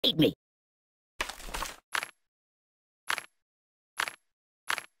Eat me.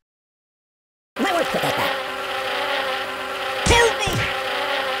 My word, put that back. Help me!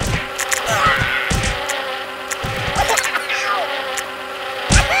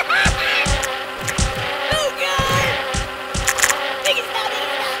 Oh, God! Biggie, stop,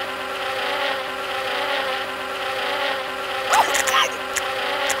 Biggie, stop! Oh, God!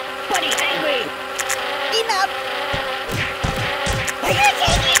 Buddy, angry! Enough! I can't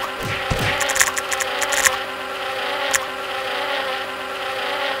take it!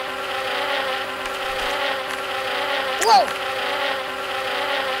 Whoa!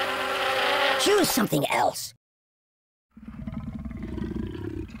 Choose something else.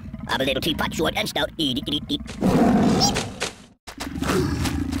 I'm a little teapot, short and stout. Eat, eat, eat, eat.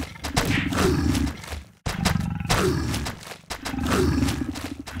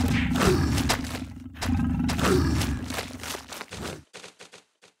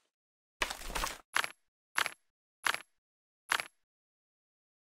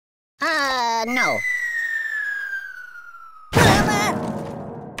 No.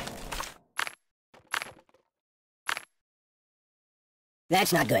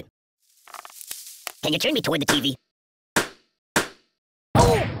 That's not good. Can you turn me toward the TV?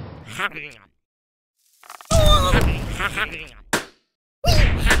 Oh!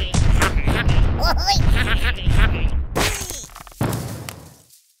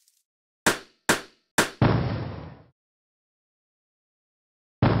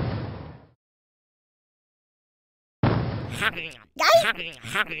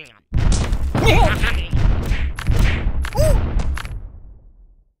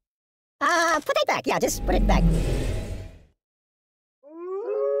 Put it back. Yeah, just put it back.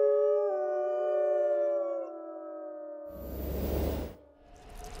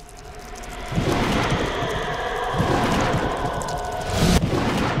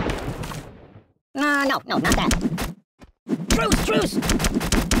 No, not that. Truce, truce!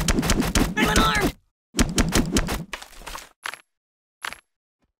 I'm unarmed!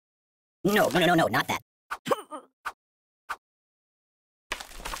 No, not that.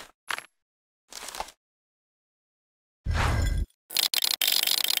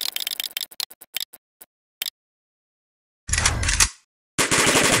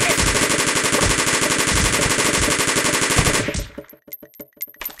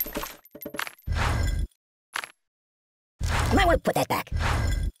 You might want to put that back.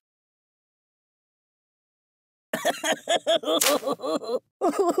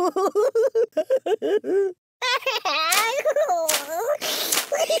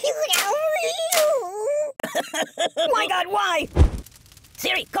 My God, why?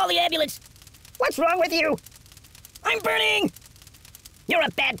 Siri, call the ambulance. What's wrong with you? I'm burning! You're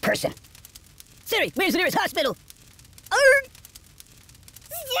a bad person. Siri, where's the nearest hospital?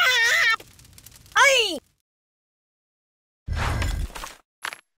 Stop! Aye!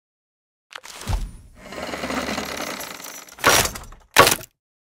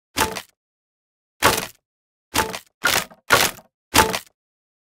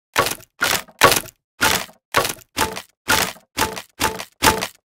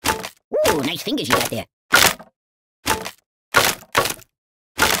 Ooh, nice fingers you got there.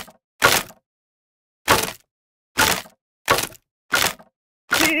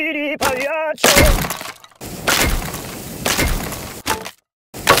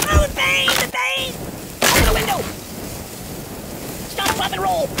 Oh, the pain! The pain! Open the window! Stop, drop, and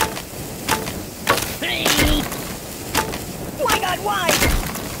roll! My God, why?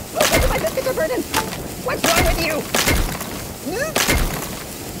 Oh, my biscuits are burning! What's wrong with you?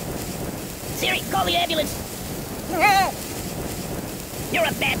 Siri, call the ambulance! You're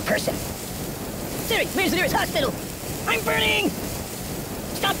a bad person! Siri, where's the nearest hospital? I'm burning!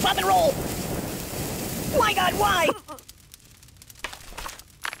 Stop, drop, and roll! My God, why?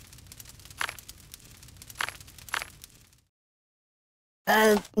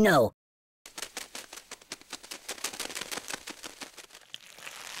 No.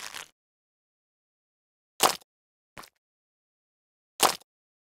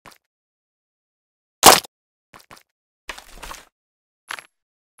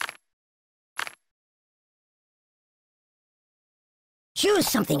 Choose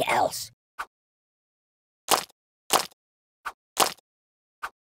something else.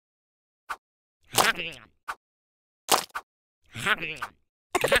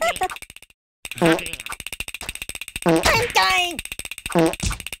 I'm dying!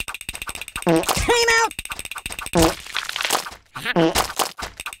 Time out!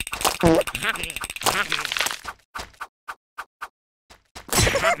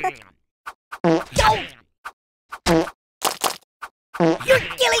 Go! You're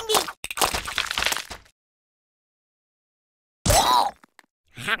killing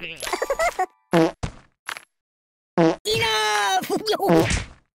Enough!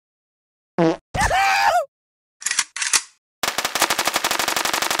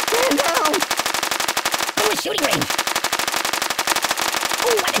 No! Oh, a shooting range!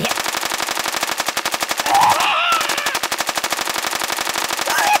 Oh, what a hit!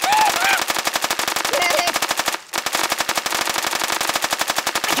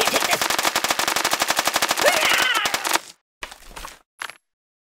 I can't take this!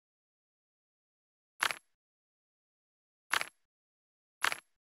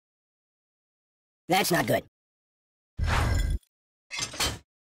 That's not good.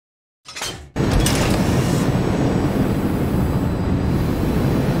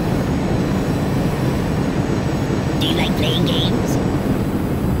 Do you like playing games?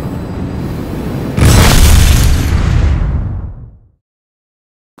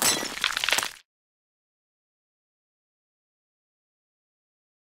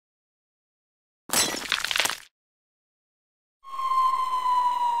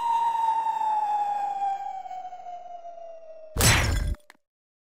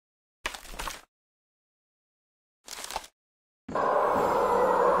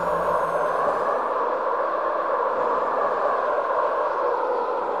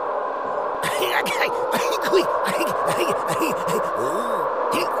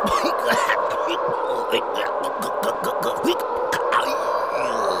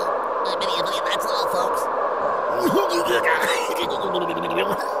 That's all, folks.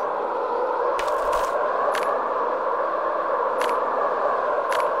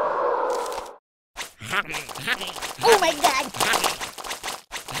 Oh my God!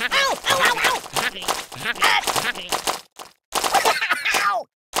 Ow! Ow! Ow! Ow! Ow!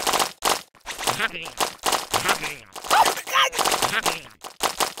 Oh God!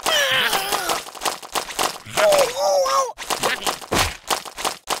 Oh! Oh! Oh!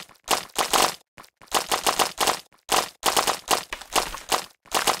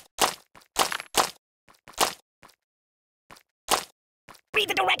 Read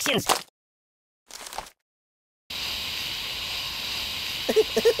the directions!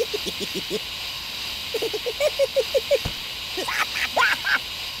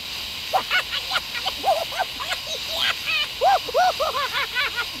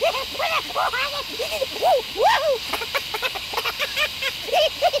 Woo!